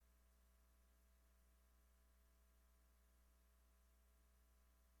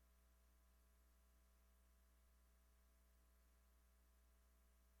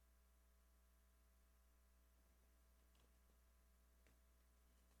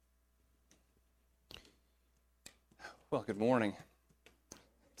Well, good morning.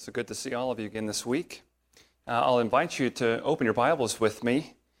 It's so good to see all of you again this week. I'll invite you to open your Bibles with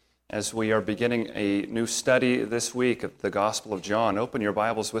me as we are beginning a new study this week of the Gospel of John. Open your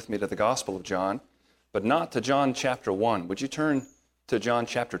Bibles with me to the Gospel of John, but not to John chapter 1. Would you turn to John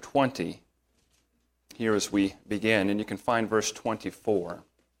chapter 20 here as we begin, and you can find verse 24.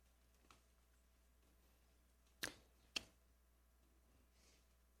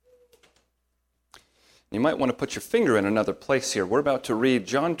 You might want to put your finger in another place here. We're about to read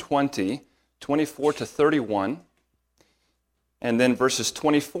John 20, 24 to 31, and then verses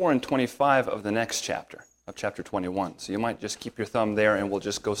 24 and 25 of the next chapter, of chapter 21. So you might just keep your thumb there, and we'll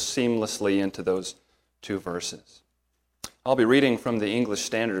just go seamlessly into those two verses. I'll be reading from the English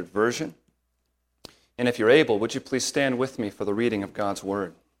Standard Version. And if you're able, would you please stand with me for the reading of God's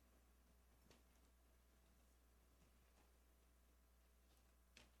Word?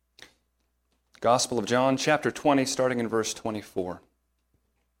 Gospel of John, chapter 20, starting in verse 24.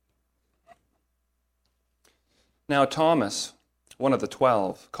 Now Thomas, one of the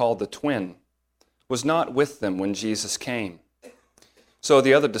 12, called the twin, was not with them when Jesus came. So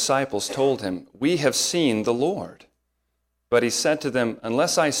the other disciples told him, "We have seen the Lord." But he said to them,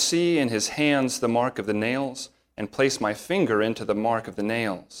 "Unless I see in his hands the mark of the nails, and place my finger into the mark of the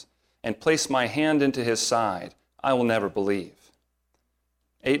nails, and place my hand into his side, I will never believe."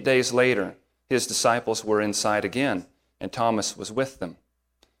 8 days later, his disciples were inside again, and Thomas was with them.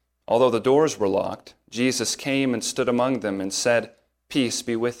 Although the doors were locked, Jesus came and stood among them and said, "Peace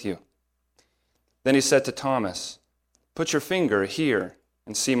be with you." Then he said to Thomas, "Put your finger here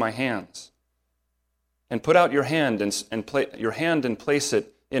and see my hands, and put out your hand and place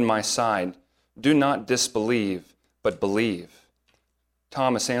it in my side. Do not disbelieve, but believe."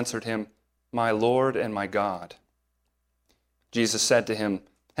 Thomas answered him, "My Lord and my God." Jesus said to him,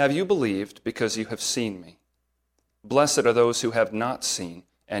 "Have you believed because you have seen me? Blessed are those who have not seen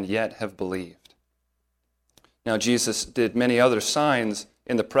and yet have believed." Now Jesus did many other signs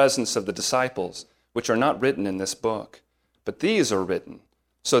in the presence of the disciples, which are not written in this book. But these are written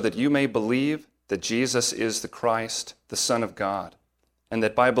so that you may believe that Jesus is the Christ, the Son of God, and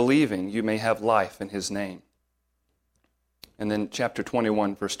that by believing you may have life in his name. And then chapter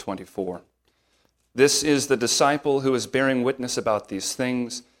 21, verse 24. This is the disciple who is bearing witness about these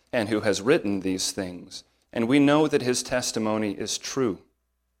things and who has written these things, and we know that his testimony is true.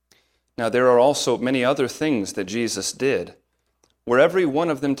 Now there are also many other things that Jesus did. Were every one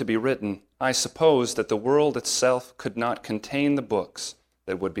of them to be written, I suppose that the world itself could not contain the books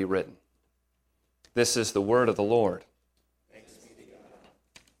that would be written. This is the word of the Lord. Thanks be to God.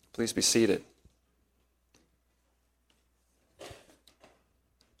 Please be seated.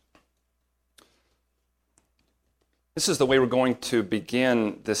 This is the way we're going to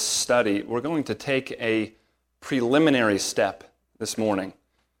begin this study. We're going to take a preliminary step this morning,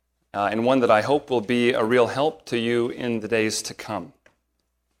 and one that I hope will be a real help to you in the days to come.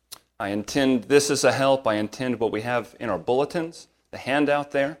 I intend this as a help. I intend what we have in our bulletins, the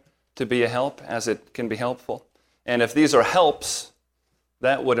handout there, to be a help as it can be helpful. And if these are helps,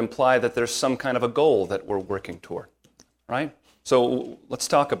 that would imply that there's some kind of a goal that we're working toward, right? So let's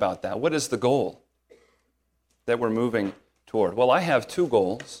talk about that. What is the goal that we're moving toward? Well, I have two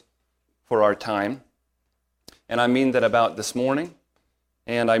goals for our time, and I mean that about this morning,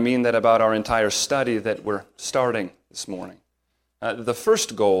 and I mean that about our entire study that we're starting this morning. The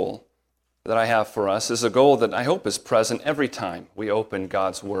first goal that I have for us is a goal that I hope is present every time we open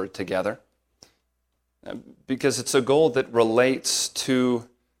God's Word together, because it's a goal that relates to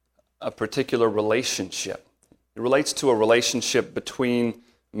a particular relationship. It relates to a relationship between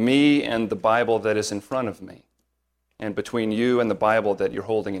me and the Bible that is in front of me, and between you and the Bible that you're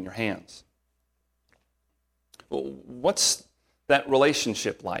holding in your hands. What's that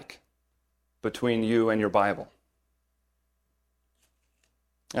relationship like between you and your Bible?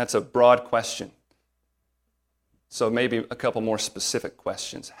 That's a broad question. So maybe a couple more specific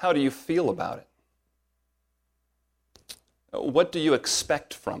questions. How do you feel about it? What do you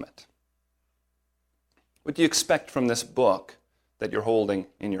expect from it? What do you expect from this book that you're holding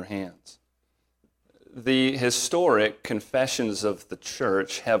in your hands? The historic confessions of the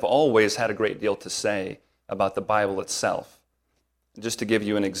church have always had a great deal to say about the Bible itself. Just to give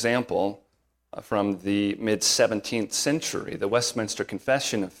you an example, from the mid-17th century, the Westminster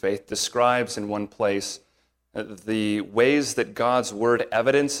Confession of Faith describes in one place the ways that God's Word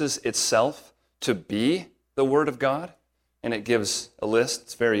evidences itself to be the Word of God, and it gives a list.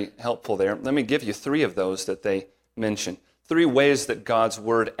 It's very helpful there. Let me give you three of those that they mention. 3 ways that God's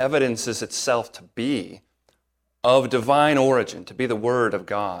Word evidences itself to be of divine origin, to be the Word of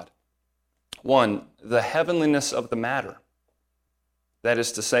God. One, the heavenliness of the matter. That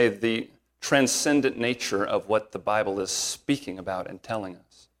is to say, the transcendent nature of what the Bible is speaking about and telling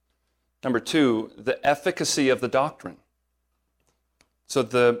us. Number two, the efficacy of the doctrine. So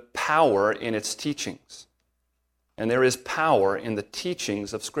the power in its teachings. And there is power in the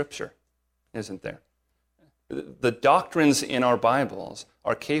teachings of Scripture, isn't there? The doctrines in our Bibles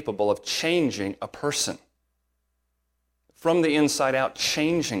are capable of changing a person. From the inside out,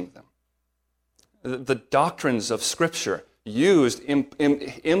 changing them. The doctrines of Scripture used,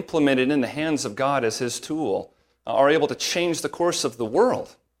 implemented in the hands of God as His tool, are able to change the course of the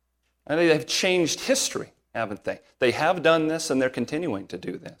world. And they have changed history, haven't they? They have done this and they're continuing to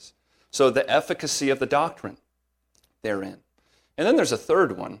do this. So the efficacy of the doctrine therein. And then there's a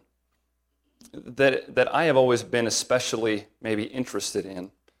third one that I have always been especially maybe interested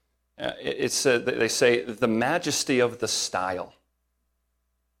in. They say the majesty of the style.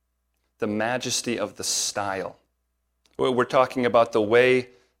 The majesty of the style. We're talking about the way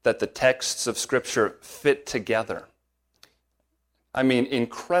that the texts of Scripture fit together. I mean,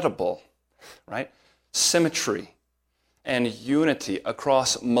 incredible, right? Symmetry and unity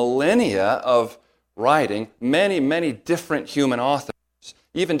across millennia of writing, many, many different human authors,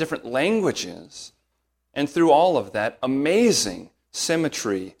 even different languages. And through all of that, amazing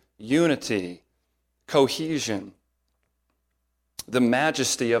symmetry, unity, cohesion, the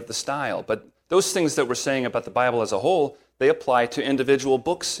majesty of the style. But those things that we're saying about the Bible as a whole, they apply to individual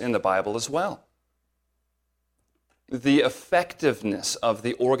books in the Bible as well. The effectiveness of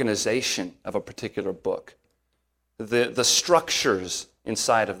the organization of a particular book, the structures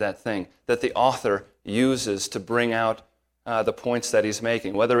inside of that thing that the author uses to bring out the points that he's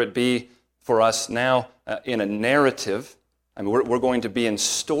making, whether it be for us now in a narrative. I mean, we're going to be in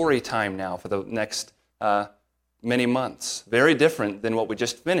story time now for the next many months. Very different than what we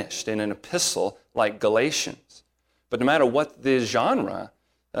just finished in an epistle like Galatians. But no matter what the genre,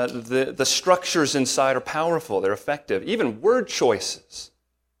 the structures inside are powerful, they're effective. Even word choices.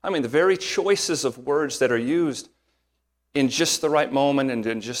 I mean, the very choices of words that are used in just the right moment and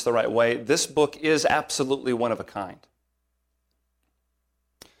in just the right way. This book is absolutely one of a kind.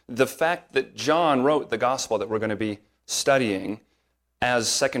 The fact that John wrote the gospel that we're going to be studying,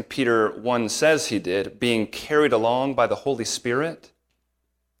 as 2 Peter 1 says he did, being carried along by the Holy Spirit.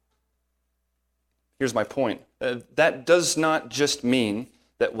 Here's my point. That does not just mean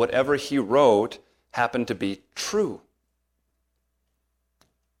that whatever he wrote happened to be true.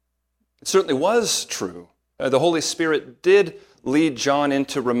 It certainly was true. The Holy Spirit did lead John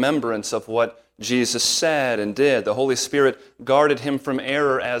into remembrance of what Jesus said and did. The Holy Spirit guarded him from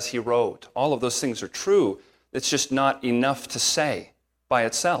error as he wrote. All of those things are true. It's just not enough to say by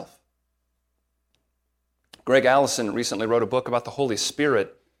itself. Greg Allison recently wrote a book about the Holy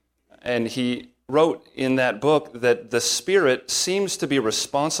Spirit, and he wrote in that book that the Spirit seems to be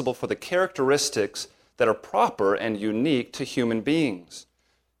responsible for the characteristics that are proper and unique to human beings.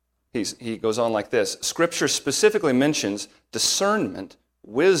 He goes on like this. Scripture specifically mentions discernment,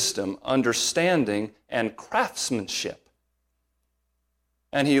 wisdom, understanding, and craftsmanship.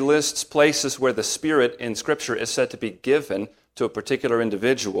 And he lists places where the Spirit in Scripture is said to be given to a particular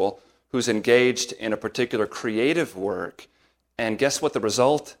individual who's engaged in a particular creative work. And guess what the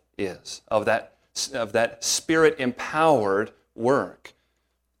result is of that Spirit-empowered work?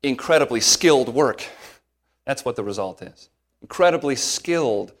 Incredibly skilled work. That's what the result is. Incredibly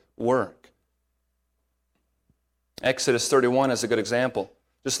skilled work. Exodus 31 is a good example.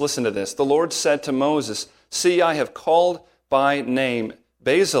 Just listen to this. The Lord said to Moses, "See, I have called by name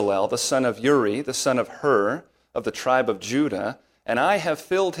Bezalel, the son of Uri, the son of Hur, of the tribe of Judah, and I have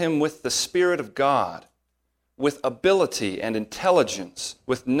filled him with the Spirit of God, with ability and intelligence,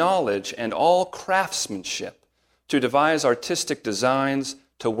 with knowledge and all craftsmanship, to devise artistic designs,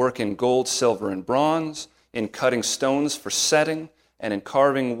 to work in gold, silver, and bronze, in cutting stones for setting, and in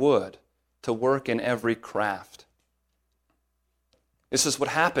carving wood, to work in every craft." This is what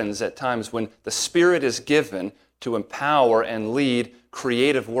happens at times when the Spirit is given to empower and lead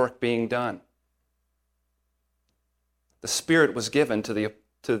creative work being done. The Spirit was given to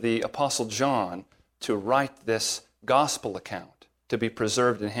the Apostle John to write this gospel account, to be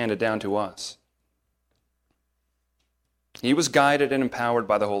preserved and handed down to us. He was guided and empowered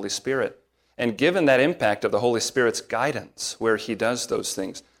by the Holy Spirit. And given that impact of the Holy Spirit's guidance, where he does those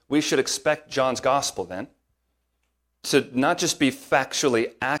things, we should expect John's gospel then to not just be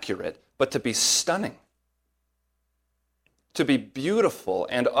factually accurate, but to be stunning, to be beautiful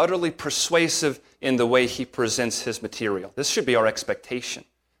and utterly persuasive in the way he presents his material. This should be our expectation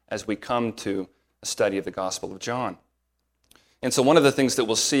as we come to a study of the Gospel of John. And so one of the things that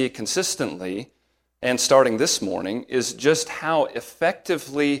we'll see consistently, and starting this morning, is just how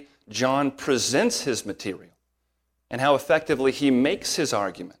effectively John presents his material and how effectively he makes his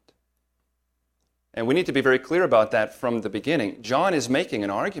argument. And we need to be very clear about that from the beginning. John is making an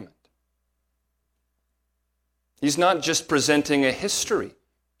argument. He's not just presenting a history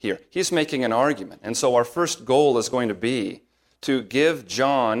here. He's making an argument. And so our first goal is going to be to give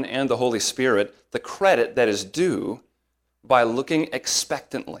John and the Holy Spirit the credit that is due by looking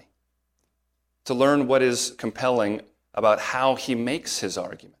expectantly to learn what is compelling about how he makes his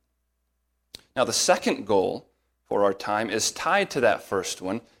argument. Now, the second goal for our time is tied to that first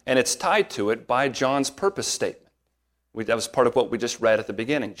one, and it's tied to it by John's purpose statement. That was part of what we just read at the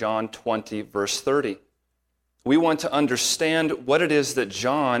beginning, John 20, verse 30. We want to understand what it is that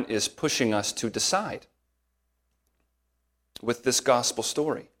John is pushing us to decide with this gospel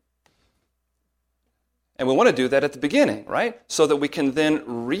story. And we want to do that at the beginning, right? So that we can then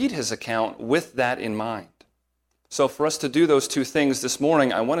read his account with that in mind. So for us to do those two things this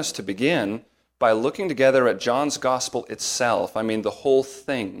morning, I want us to begin by looking together at John's gospel itself. I mean, the whole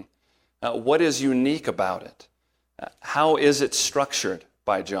thing. What is unique about it? How is it structured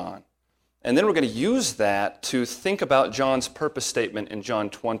by John? And then we're going to use that to think about John's purpose statement in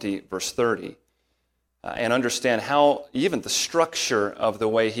John 20, verse 30, and understand how even the structure of the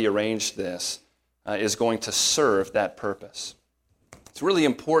way he arranged this is going to serve that purpose. It's really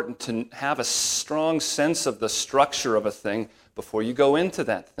important to have a strong sense of the structure of a thing before you go into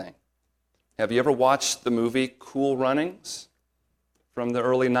that thing. Have you ever watched the movie Cool Runnings from the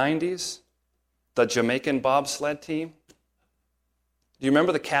early 90s? The Jamaican bobsled team? Do you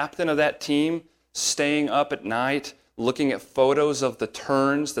remember the captain of that team staying up at night looking at photos of the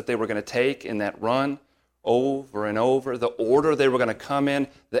turns that they were going to take in that run over and over, the order they were going to come in,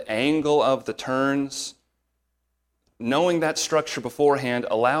 the angle of the turns? Knowing that structure beforehand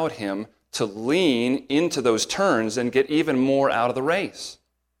allowed him to lean into those turns and get even more out of the race.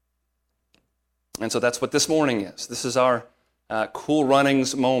 And so that's what this morning is. This is our Cool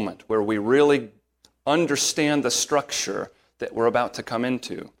Runnings moment where we really understand the structure that we're about to come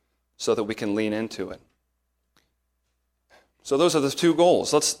into so that we can lean into it. So those are the two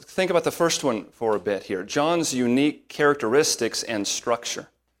goals. Let's think about the first one for a bit here. John's unique characteristics and structure.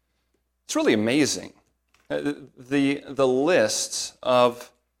 It's really amazing. The lists of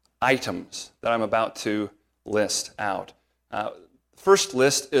items that I'm about to list out. First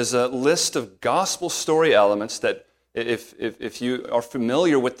list is a list of gospel story elements that if you are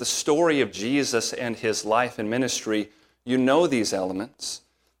familiar with the story of Jesus and his life and ministry, you know these elements.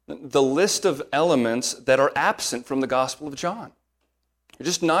 The list of elements that are absent from the Gospel of John. They're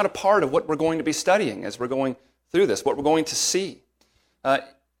just not a part of what we're going to be studying as we're going through this, what we're going to see.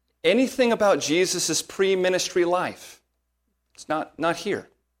 Anything about Jesus' pre-ministry life, it's not here,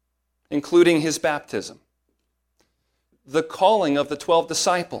 including his baptism. The calling of the 12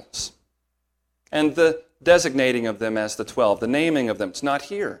 disciples and the designating of them as the 12, the naming of them, it's not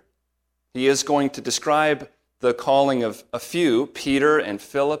here. He is going to describe the calling of a few, Peter and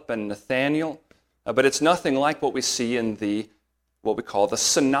Philip and Nathanael, but it's nothing like what we see in what we call the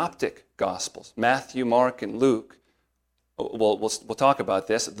synoptic gospels, Matthew, Mark, and Luke. We'll talk about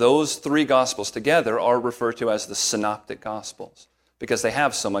this. Those three gospels together are referred to as the synoptic gospels because they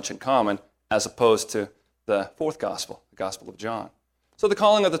have so much in common as opposed to the fourth gospel, the Gospel of John. So the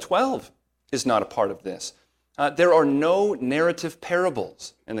calling of the 12 is not a part of this. There are no narrative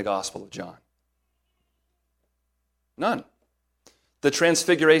parables in the Gospel of John. None. The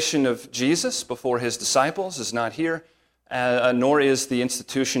transfiguration of Jesus before his disciples is not here, nor is the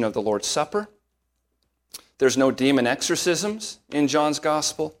institution of the Lord's Supper. There's no demon exorcisms in John's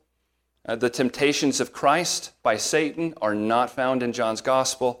Gospel. The temptations of Christ by Satan are not found in John's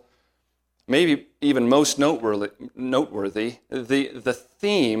Gospel. Maybe even most noteworthy, the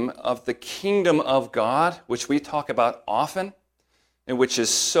theme of the kingdom of God, which we talk about often, and which is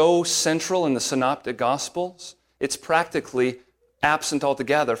so central in the Synoptic Gospels, it's practically absent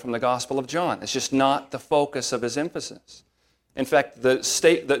altogether from the Gospel of John. It's just not the focus of his emphasis. In fact,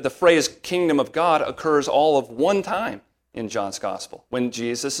 the phrase kingdom of God occurs all of one time in John's Gospel. When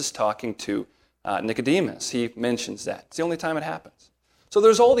Jesus is talking to Nicodemus, he mentions that. It's the only time it happens. So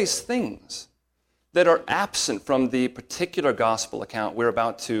there's all these things that are absent from the particular gospel account we're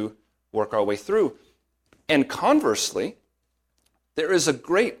about to work our way through. And conversely, there is a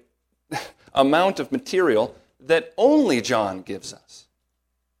great amount of material that only John gives us.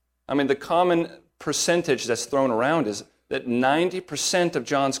 I mean, the common percentage that's thrown around is that 90% of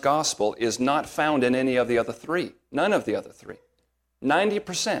John's gospel is not found in any of the other three. None of the other three.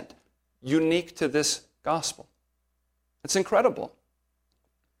 90% unique to this gospel. It's incredible.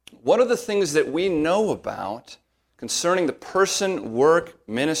 What are the things that we know about concerning the person, work,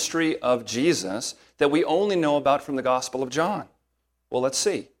 ministry of Jesus that we only know about from the Gospel of John? Well, let's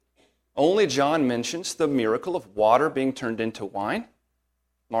see. Only John mentions the miracle of water being turned into wine,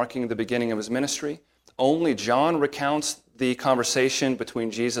 marking the beginning of his ministry. Only John recounts the conversation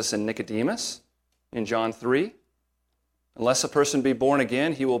between Jesus and Nicodemus in John 3. Unless a person be born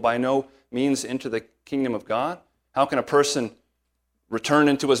again, he will by no means enter the kingdom of God. How can a person return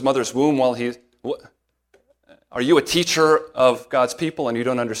into his mother's womb while he... Are you a teacher of God's people and you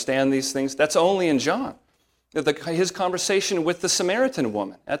don't understand these things? That's only in John. His conversation with the Samaritan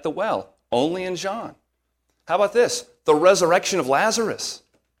woman at the well, only in John. How about this? The resurrection of Lazarus,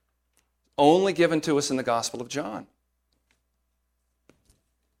 only given to us in the Gospel of John.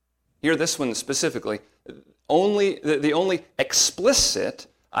 Hear this one specifically. The only explicit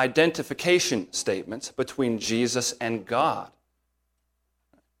identification statements between Jesus and God.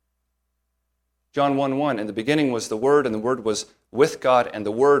 John 1:1, in the beginning was the Word, and the Word was with God, and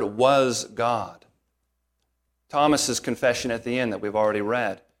the Word was God. Thomas's confession at the end that we've already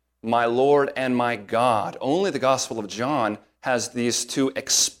read, my Lord and my God. Only the Gospel of John has these two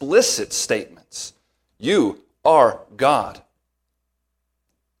explicit statements. You are God.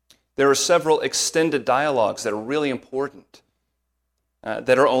 There are several extended dialogues that are really important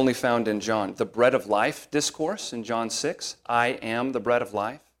that are only found in John. The bread of life discourse in John 6, I am the bread of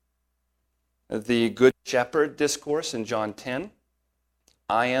life. The good shepherd discourse in John 10,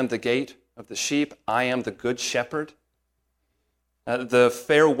 I am the gate of the sheep, I am the good shepherd. The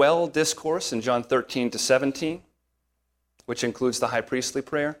farewell discourse in John 13 to 17, which includes the high priestly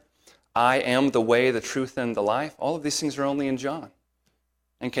prayer, I am the way, the truth, and the life. All of these things are only in John.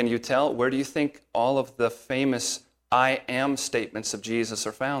 And can you tell, where do you think all of the famous I am statements of Jesus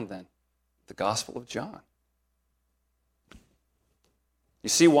are found then? The Gospel of John. You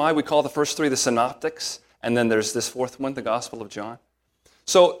see why we call the first three the synoptics, and then there's this fourth one, the Gospel of John?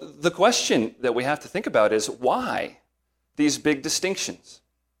 So the question that we have to think about is, why these big distinctions?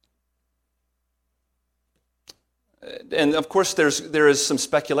 And of course, there is some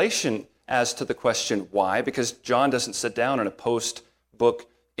speculation as to the question why, because John doesn't sit down in a post-book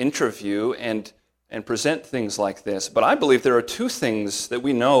interview and present things like this. But I believe there are two things that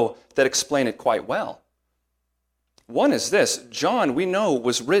we know that explain it quite well. One is this: John, we know,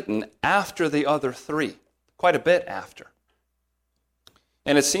 was written after the other three, quite a bit after.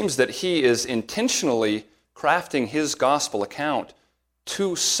 And it seems that he is intentionally crafting his gospel account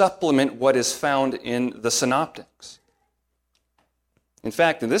to supplement what is found in the synoptics. In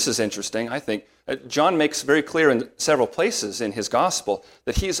fact, and this is interesting, I think, John makes very clear in several places in his gospel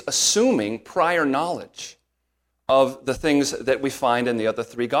that he is assuming prior knowledge of the things that we find in the other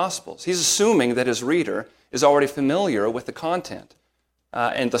three gospels. He's assuming that his reader is already familiar with the content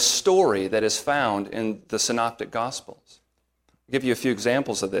and the story that is found in the synoptic gospels. I'll give you a few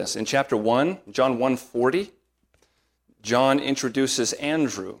examples of this. In chapter 1, John 1:40, John introduces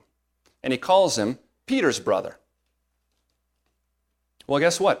Andrew, and he calls him Peter's brother. Well,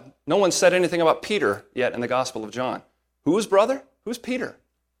 guess what? No one said anything about Peter yet in the Gospel of John. Whose brother? Who's Peter?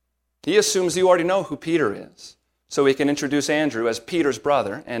 He assumes you already know who Peter is, so he can introduce Andrew as Peter's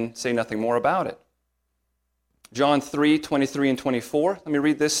brother and say nothing more about it. John 3:23 and 24, let me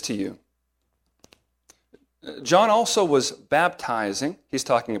read this to you. John also was baptizing. He's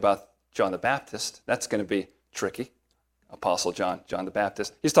talking about John the Baptist. That's going to be tricky. Apostle John the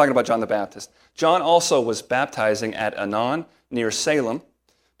Baptist. He's talking about John the Baptist. John also was baptizing at Anon near Salem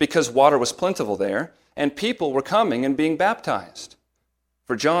because water was plentiful there, and people were coming and being baptized.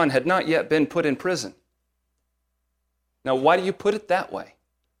 For John had not yet been put in prison. Now, why do you put it that way?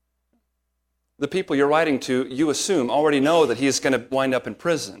 The people you're writing to, you assume, already know that he's going to wind up in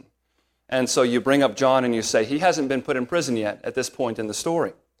prison. And so you bring up John and you say, he hasn't been put in prison yet at this point in the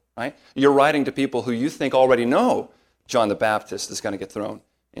story. Right? You're writing to people who you think already know John the Baptist is going to get thrown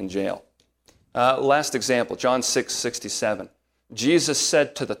in jail. Last example, John 6:67. Jesus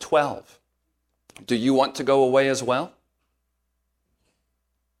said to the 12, do you want to go away as well?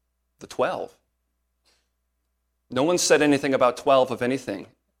 The 12. No one said anything about 12 of anything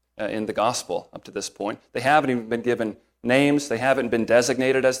in the gospel up to this point. They haven't even been given names. They haven't been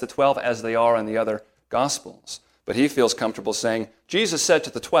designated as the 12 as they are in the other gospels. But he feels comfortable saying, Jesus said to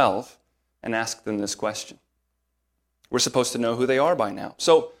the 12, and asked them this question. We're supposed to know who they are by now.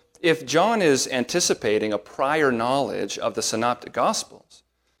 So if John is anticipating a prior knowledge of the synoptic gospels,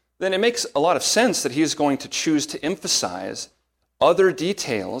 then it makes a lot of sense that he's going to choose to emphasize other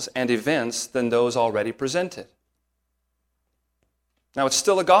details and events than those already presented. Now, it's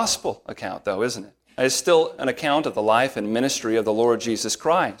still a gospel account, though, isn't it? It's still an account of the life and ministry of the Lord Jesus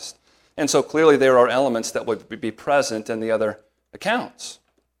Christ. And so clearly there are elements that would be present in the other accounts.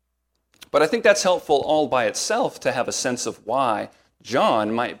 But I think that's helpful all by itself to have a sense of why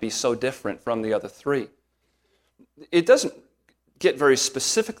John might be so different from the other three. It doesn't get very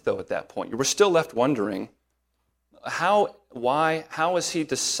specific, though, at that point. You were still left wondering, how is he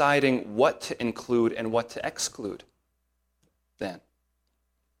deciding what to include and what to exclude then?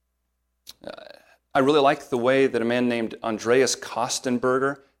 I really like the way that a man named Andreas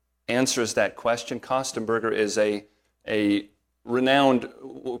Kostenberger answers that question. Kostenberger is a renowned,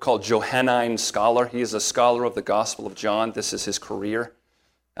 what we call Johannine scholar. He is a scholar of the Gospel of John. This is his career.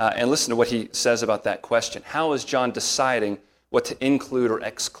 And listen to what he says about that question. How is John deciding what to include or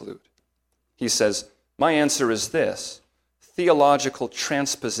exclude? He says, my answer is this: theological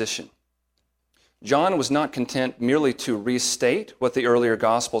transposition. John was not content merely to restate what the earlier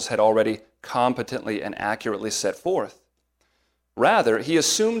Gospels had already competently and accurately set forth. Rather, he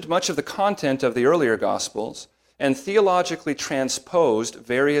assumed much of the content of the earlier Gospels and theologically transposed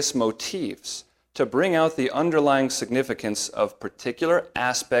various motifs to bring out the underlying significance of particular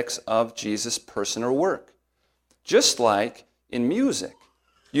aspects of Jesus' person or work. Just like in music,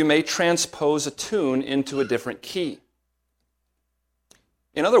 you may transpose a tune into a different key.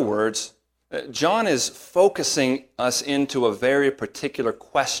 In other words, John is focusing us into a very particular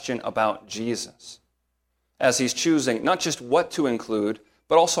question about Jesus, as he's choosing not just what to include,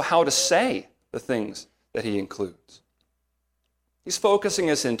 but also how to say the things that he includes. He's focusing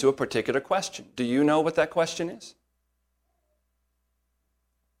us into a particular question. Do you know what that question is?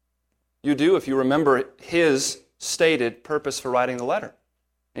 You do if you remember his stated purpose for writing the letter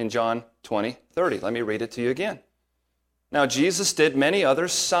in John 20:30. Let me read it to you again. Now Jesus did many other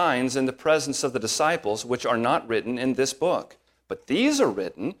signs in the presence of the disciples, which are not written in this book, but these are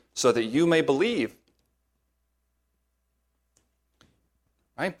written so that you may believe.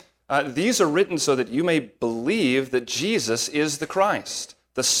 Right? These are written so that you may believe that Jesus is the Christ,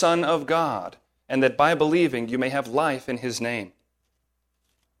 the Son of God, and that by believing you may have life in his name.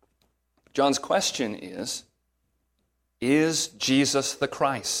 John's question is Jesus the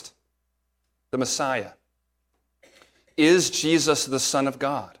Christ, the Messiah? Is Jesus the Son of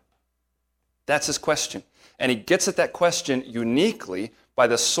God? That's his question. And he gets at that question uniquely by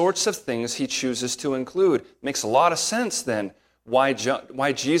the sorts of things he chooses to include. Makes a lot of sense then why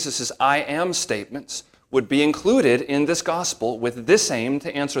Jesus' I am statements would be included in this gospel with this aim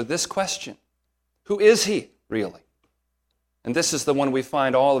to answer this question. Who is he, really? And this is the one we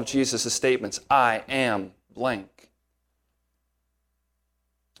find all of Jesus' statements, I am blank.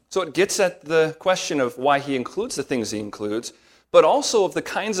 So it gets at the question of why he includes the things he includes, but also of the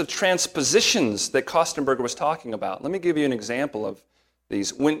kinds of transpositions that Kostenberger was talking about. Let me give you an example of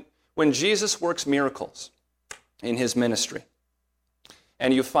these. When Jesus works miracles in his ministry,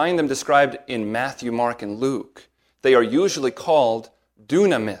 and you find them described in Matthew, Mark, and Luke, they are usually called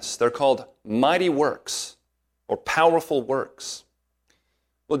dunamis. They're called mighty works or powerful works.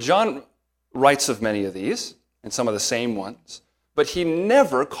 Well, John writes of many of these, and some of the same ones, but he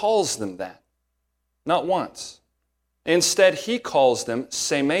never calls them that. Not once. Instead, he calls them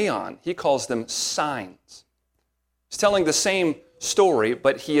semeion. He calls them signs. He's telling the same story,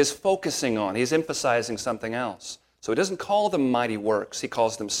 but he is focusing on, he's emphasizing something else. So he doesn't call them mighty works, he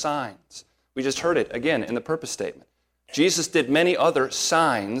calls them signs. We just heard it again in the purpose statement. Jesus did many other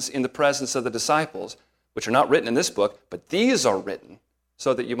signs in the presence of the disciples, which are not written in this book, but these are written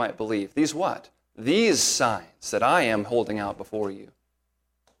so that you might believe. These what? These signs that I am holding out before you.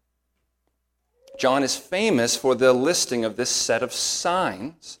 John is famous for the listing of this set of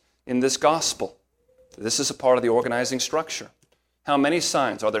signs in this gospel. This is a part of the organizing structure. How many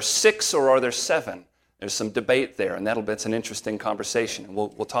signs? Are there 6 or are there 7? There's some debate there, and that's an interesting conversation, and we'll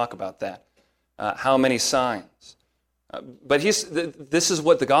talk about that. How many signs? But this is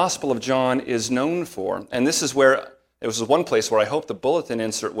what the Gospel of John is known for, and this is where, it was one place where I hope the bulletin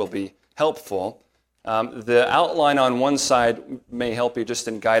insert will be helpful. The outline on one side may help you just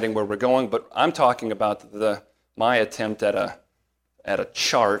in guiding where we're going, but I'm talking about my attempt at a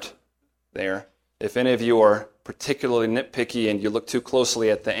chart there. If any of you are particularly nitpicky and you look too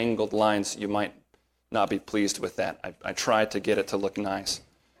closely at the angled lines, you might not be pleased with that. I tried to get it to look nice.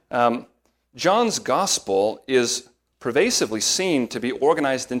 John's Gospel is pervasively seen to be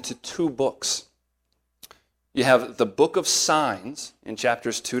organized into 2 books. You have the book of signs in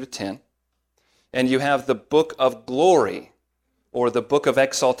chapters 2 to 10, and you have the book of glory, or the book of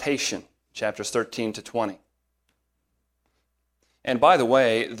exaltation, chapters 13 to 20. And by the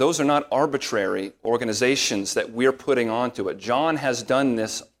way, those are not arbitrary organizations that we're putting onto it. John has done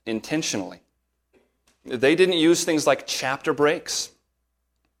this intentionally. They didn't use things like chapter breaks.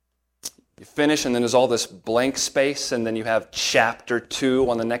 You finish and then there's all this blank space and then you have chapter 2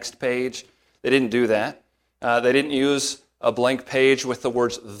 on the next page. They didn't do that. They didn't use a blank page with the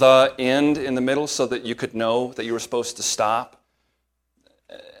words "the end" in the middle so that you could know that you were supposed to stop.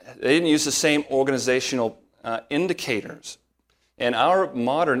 They didn't use the same organizational indicators. And our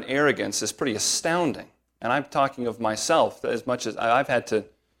modern arrogance is pretty astounding. And I'm talking of myself as much as I've had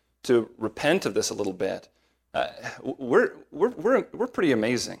to repent of this a little bit. We're pretty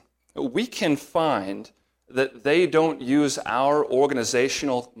amazing. We can find that they don't use our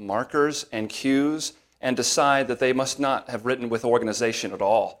organizational markers and cues and decide that they must not have written with organization at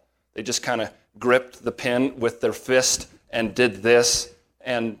all. They just kind of gripped the pen with their fist and did this,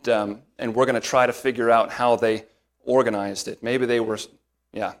 and we're going to try to figure out how they organized it. Maybe they were,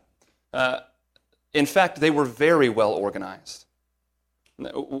 in fact, they were very well organized.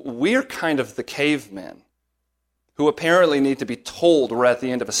 We're kind of the cavemen who apparently need to be told we're at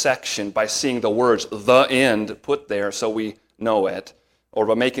the end of a section by seeing the words "the end" put there so we know it, or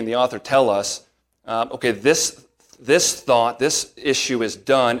by making the author tell us, okay, this thought, this issue is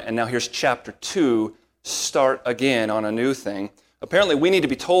done, and now here's chapter 2, start again on a new thing. Apparently we need to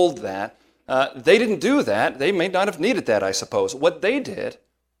be told that. They didn't do that. They may not have needed that, I suppose. What they did,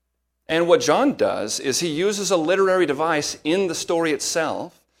 and what John does, is he uses a literary device in the story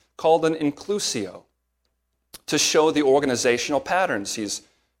itself called an inclusio to show the organizational patterns he's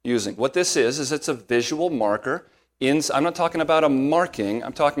using. What this is it's a visual marker. I'm not talking about a marking,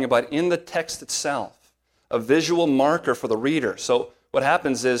 I'm talking about in the text itself, a visual marker for the reader. So what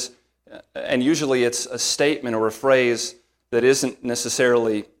happens is, and usually it's a statement or a phrase that isn't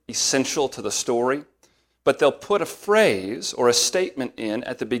necessarily essential to the story, but they'll put a phrase or a statement in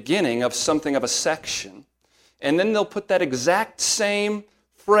at the beginning of something of a section, and then they'll put that exact same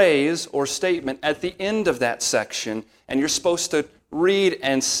phrase or statement at the end of that section, and you're supposed to read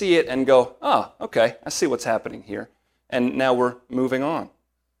and see it and go, oh, okay, I see what's happening here. And now we're moving on.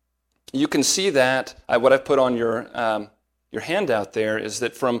 You can see that, what I've put on your handout there is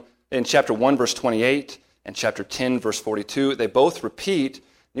that in chapter 1, verse 28, and chapter 10, verse 42, they both repeat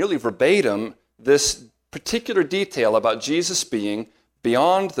nearly verbatim this particular detail about Jesus being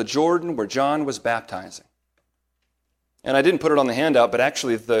beyond the Jordan where John was baptizing. And I didn't put it on the handout, but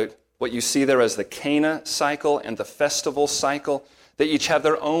actually what you see there as the Cana cycle and the festival cycle, they each have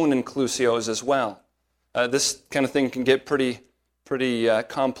their own inclusios as well. This kind of thing can get pretty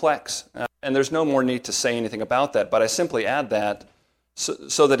complex, and there's no more need to say anything about that, but I simply add that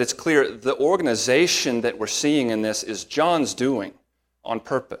so that it's clear the organization that we're seeing in this is John's doing on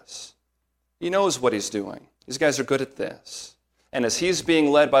purpose. He knows what he's doing. These guys are good at this. And as he's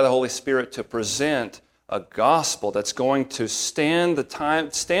being led by the Holy Spirit to present a gospel that's going to stand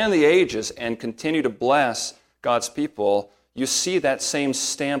the ages and continue to bless God's people, you see that same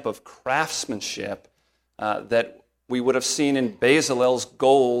stamp of craftsmanship that we would have seen in Bezalel's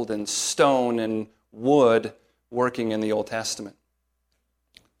gold and stone and wood working in the Old Testament.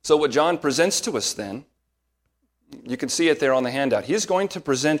 So what John presents to us then, you can see it there on the handout. He's going to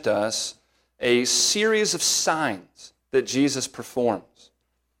present us a series of signs that Jesus performs,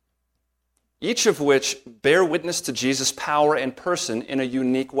 each of which bear witness to Jesus' power and person in a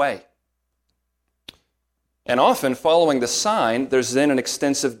unique way. And often, following the sign, there's then an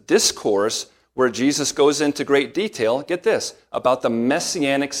extensive discourse where Jesus goes into great detail, get this, about the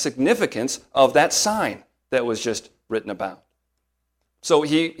messianic significance of that sign that was just written about. So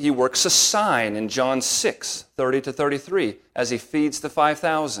he works a sign in John 6, 30 to 33, as he feeds the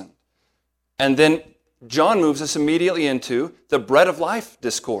 5,000. And then John moves us immediately into the bread of life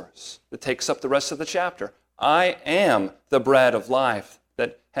discourse that takes up the rest of the chapter. I am the bread of life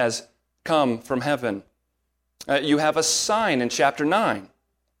that has come from heaven. You have a sign in chapter 9.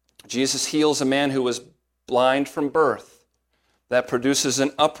 Jesus heals a man who was blind from birth. That produces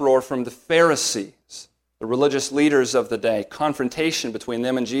an uproar from the Pharisees, the religious leaders of the day, confrontation between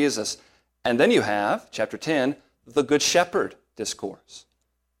them and Jesus. And then you have, chapter 10, the Good Shepherd discourse.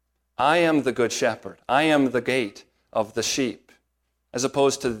 I am the Good Shepherd. I am the gate of the sheep, as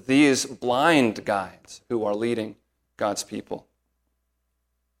opposed to these blind guides who are leading God's people.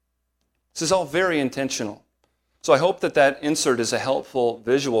 This is all very intentional. So I hope that insert is a helpful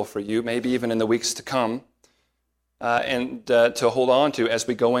visual for you, maybe even in the weeks to come, and to hold on to as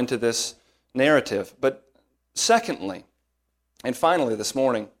we go into this narrative. But secondly, and finally this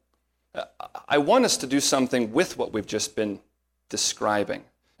morning, I want us to do something with what we've just been describing.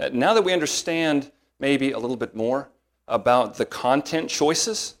 Now that we understand maybe a little bit more about the content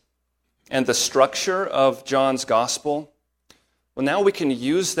choices and the structure of John's gospel, Well, now we can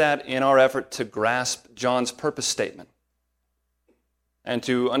use that in our effort to grasp John's purpose statement and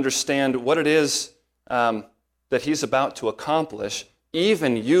to understand what it is that he's about to accomplish,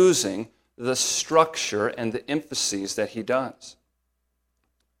 even using the structure and the emphases that he does.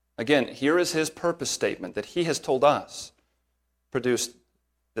 Again, here is his purpose statement that he has told us produced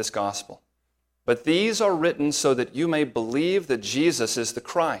this gospel. But these are written so that you may believe that Jesus is the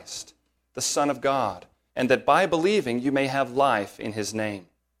Christ, the Son of God, and that by believing you may have life in his name.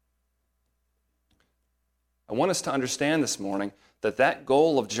 I want us to understand this morning that that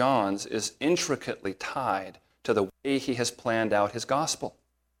goal of John's is intricately tied to the way he has planned out his gospel.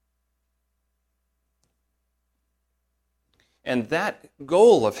 And that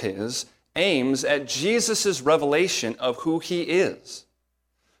goal of his aims at Jesus' revelation of who he is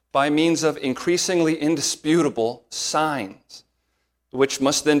by means of increasingly indisputable signs, which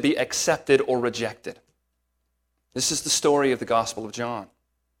must then be accepted or rejected. This is the story of the Gospel of John.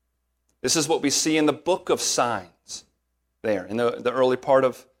 This is what we see in the book of signs there, in the early part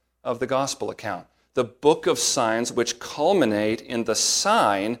of the Gospel account. The book of signs which culminate in the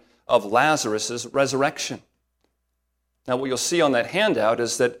sign of Lazarus' resurrection. Now, what you'll see on that handout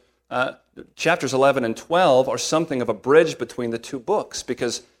is that chapters 11 and 12 are something of a bridge between the two books,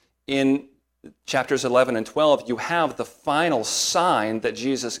 because in chapters 11 and 12, you have the final sign that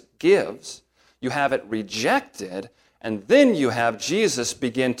Jesus gives. You have it rejected, and then you have Jesus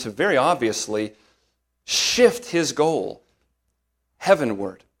begin to very obviously shift his goal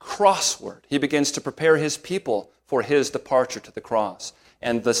heavenward, crossward. He begins to prepare his people for his departure to the cross.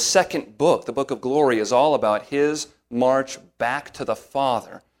 And the second book, the book of glory, is all about his march back to the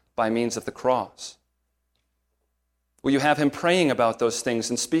Father by means of the cross. Well, you have him praying about those things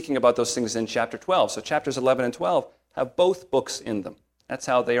and speaking about those things in chapter 12. So chapters 11 and 12 have both books in them. That's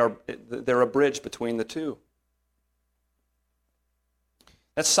how they're a bridge between the two.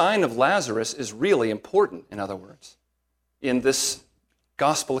 That sign of Lazarus is really important, in other words, in this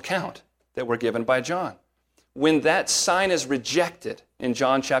gospel account that we're given by John. When that sign is rejected in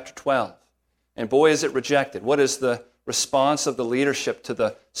John chapter 12, and boy is it rejected, what is the response of the leadership to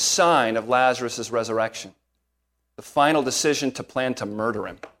the sign of Lazarus' resurrection? The final decision to plan to murder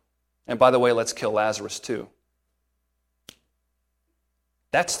him. And by the way, let's kill Lazarus too.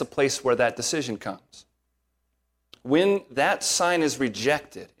 That's the place where that decision comes. When that sign is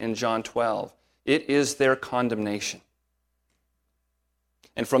rejected in John 12, it is their condemnation.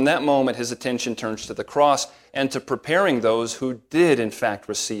 And from that moment, his attention turns to the cross and to preparing those who did in fact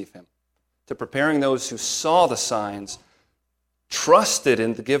receive him, to preparing those who saw the signs, trusted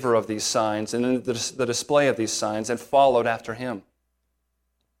in the giver of these signs and in the display of these signs, and followed after him.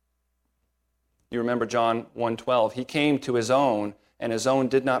 You remember John 1:12. He came to his own, and his own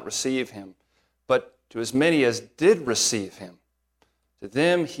did not receive him. But to as many as did receive him, to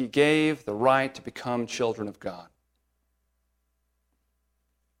them he gave the right to become children of God.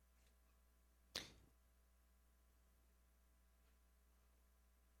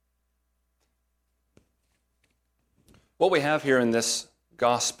 What we have here in this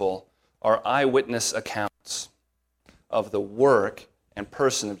gospel are eyewitness accounts of the work and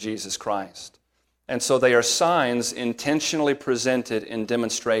person of Jesus Christ. And so they are signs intentionally presented in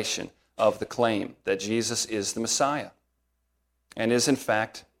demonstration of the claim that Jesus is the Messiah and is in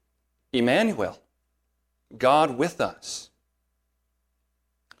fact Emmanuel, God with us.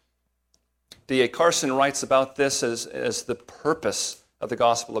 D.A. Carson writes about this as the purpose of the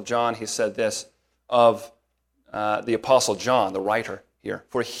Gospel of John. He said this of the Apostle John, the writer here.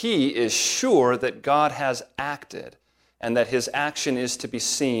 For he is sure that God has acted and that his action is to be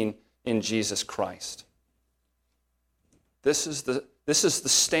seen in Jesus Christ. This is the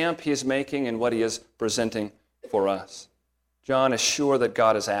stamp he is making in what he is presenting for us. John is sure that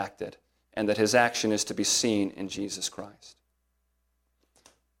God has acted and that his action is to be seen in Jesus Christ.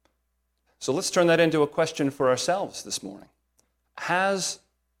 So let's turn that into a question for ourselves this morning. Has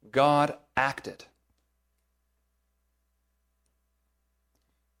God acted?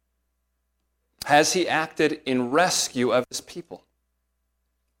 Has he acted in rescue of his people?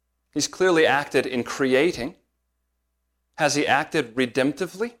 He's clearly acted in creating. Has he acted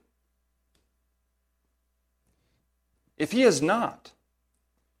redemptively? If he has not,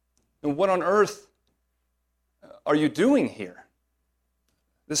 then what on earth are you doing here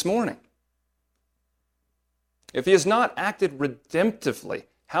this morning? If he has not acted redemptively,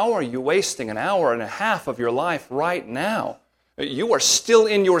 how are you wasting an hour and a half of your life right now? You are still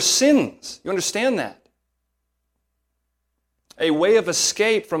in your sins. You understand that? A way of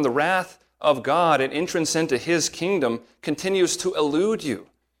escape from the wrath of God and entrance into his kingdom continues to elude you.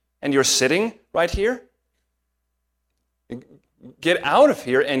 And you're sitting right here? get out of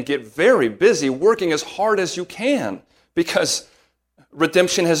here and get very busy working as hard as you can, because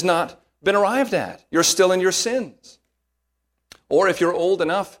redemption has not been arrived at. You're still in your sins. Or if you're old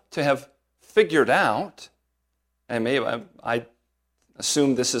enough to have figured out, and maybe I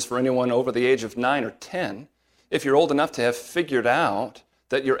assume this is for anyone over the age of 9 or 10, if you're old enough to have figured out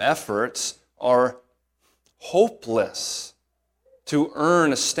that your efforts are hopeless to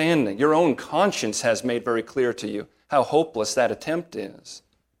earn a standing, your own conscience has made very clear to you how hopeless that attempt is,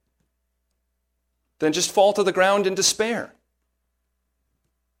 then just fall to the ground in despair.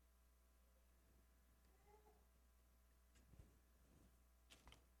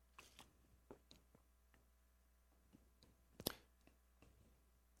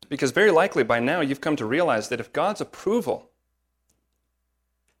 Because very likely by now you've come to realize that if God's approval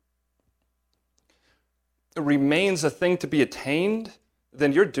remains a thing to be attained,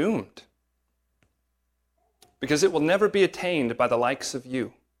 then you're doomed. Because it will never be attained by the likes of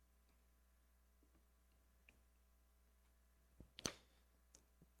you.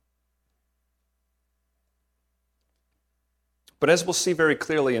 But as we'll see very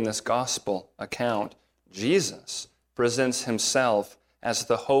clearly in this gospel account, Jesus presents himself as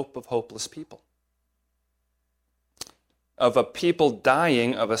the hope of hopeless people, of a people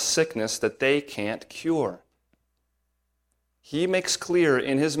dying of a sickness that they can't cure. He makes clear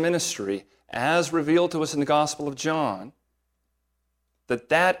in his ministry, as revealed to us in the Gospel of John, that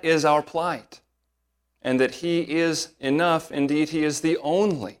that is our plight, and that he is enough, indeed he is the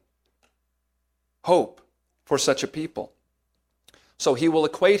only hope for such a people. So he will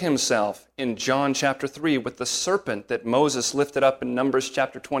equate himself in John chapter 3 with the serpent that Moses lifted up in Numbers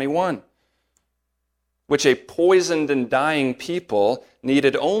chapter 21, which a poisoned and dying people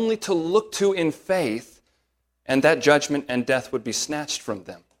needed only to look to in faith, and that judgment and death would be snatched from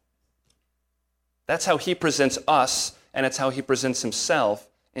them. That's how he presents us, and it's how he presents himself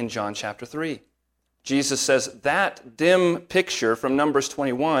in John chapter 3. Jesus says that dim picture from Numbers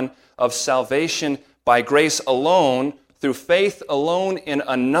 21 of salvation by grace alone, through faith alone in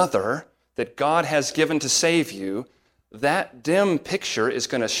another that God has given to save you, that dim picture is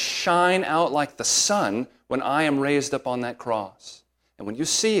going to shine out like the sun when I am raised up on that cross. And when you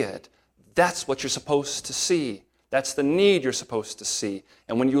see it, that's what you're supposed to see. That's the need you're supposed to see.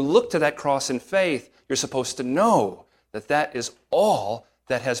 And when you look to that cross in faith, you're supposed to know that that is all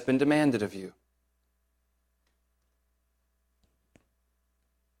that has been demanded of you.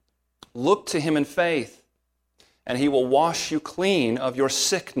 Look to him in faith, and he will wash you clean of your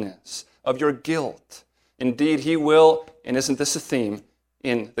sickness, of your guilt. Indeed, he will, and isn't this a theme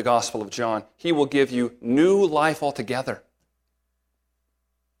in the Gospel of John, he will give you new life altogether.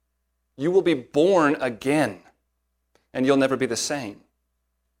 You will be born again, and you'll never be the same.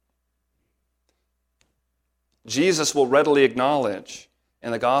 Jesus will readily acknowledge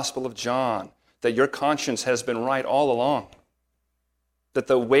in the Gospel of John that your conscience has been right all along, that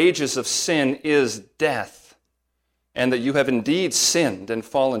the wages of sin is death, and that you have indeed sinned and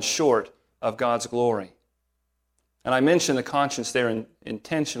fallen short of God's glory. And I mention the conscience there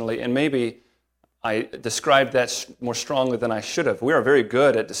intentionally, and maybe I described that more strongly than I should have. We are very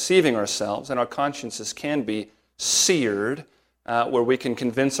good at deceiving ourselves, and our consciences can be seared, where we can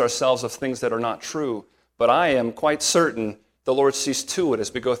convince ourselves of things that are not true. But I am quite certain the Lord sees to it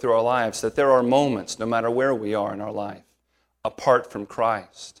as we go through our lives that there are moments, no matter where we are in our life, apart from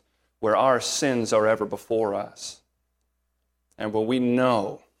Christ, where our sins are ever before us. And where we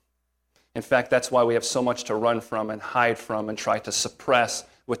know, in fact, that's why we have so much to run from and hide from and try to suppress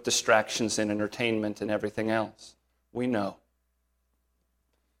with distractions and entertainment and everything else. We know.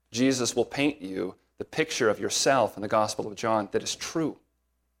 Jesus will paint you the picture of yourself in the Gospel of John that is true.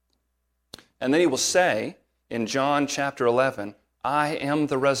 And then he will say in John chapter 11, I am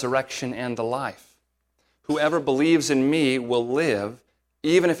the resurrection and the life. Whoever believes in me will live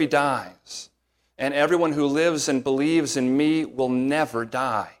even if he dies. And everyone who lives and believes in me will never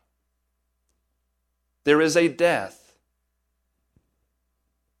die. There is a death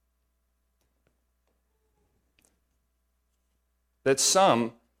that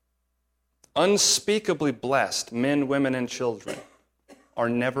some unspeakably blessed men, women, and children are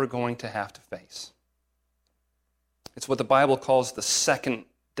never going to have to face. It's what the Bible calls the second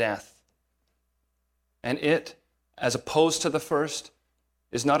death. And it, as opposed to the first,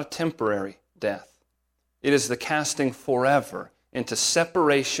 is not a temporary death. It is the casting forever into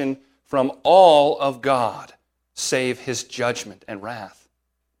separation from all of God, save his judgment and wrath.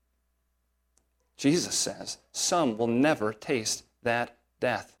 Jesus says some will never taste that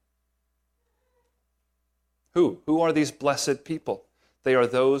death. Who? Who are these blessed people? They are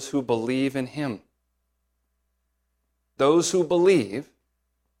those who believe in him. those who believe,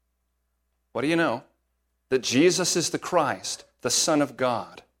 what do you know? That Jesus is the Christ, the Son of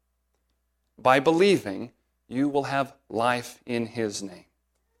God. By believing, you will have life in his name.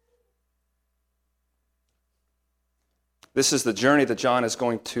 This is the journey that John is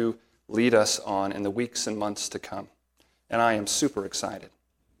going to lead us on in the weeks and months to come. And I am super excited.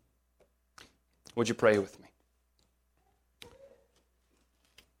 Would you pray with me?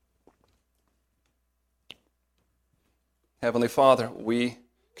 Heavenly Father, we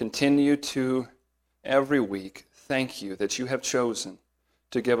continue to, every week, thank you that you have chosen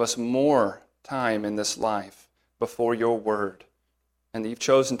to give us more time in this life before your word, and that you've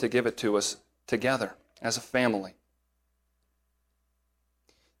chosen to give it to us together as a family.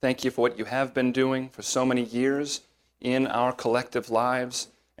 Thank you for what you have been doing for so many years in our collective lives,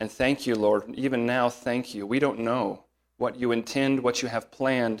 and thank you, Lord, even now, thank you. We don't know what you intend, what you have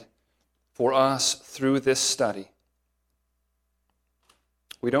planned for us through this study.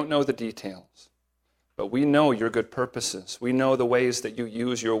 We don't know the details, but we know your good purposes. We know the ways that you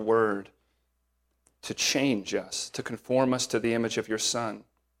use your word to change us, to conform us to the image of your Son.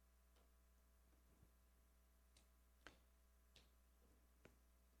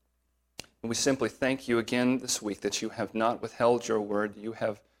 And we simply thank you again this week that you have not withheld your word. You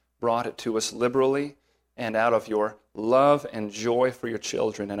have brought it to us liberally and out of your love and joy for your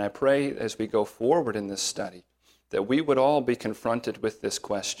children. And I pray as we go forward in this study that we would all be confronted with this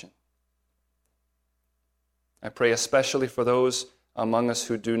question. I pray especially for those among us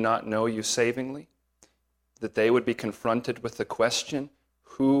who do not know you savingly, that they would be confronted with the question,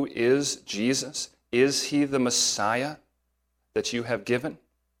 who is Jesus? Is he the Messiah that you have given?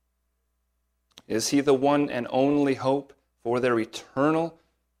 Is he the one and only hope for their eternal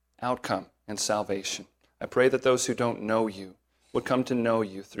outcome and salvation? I pray that those who don't know you would come to know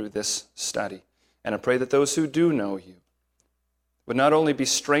you through this study. And I pray that those who do know you would not only be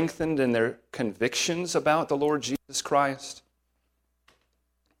strengthened in their convictions about the Lord Jesus Christ,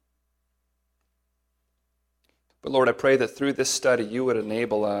 but Lord, I pray that through this study you would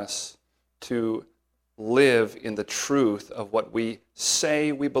enable us to live in the truth of what we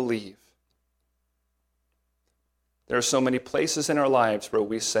say we believe. There are so many places in our lives where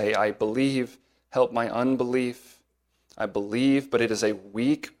we say, I believe, help my unbelief. I believe, but it is a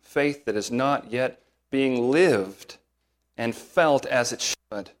weak faith that is not yet being lived and felt as it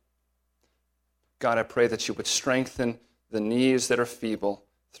should. God, I pray that you would strengthen the knees that are feeble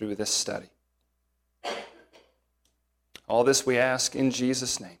through this study. All this we ask in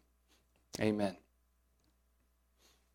Jesus' name. Amen.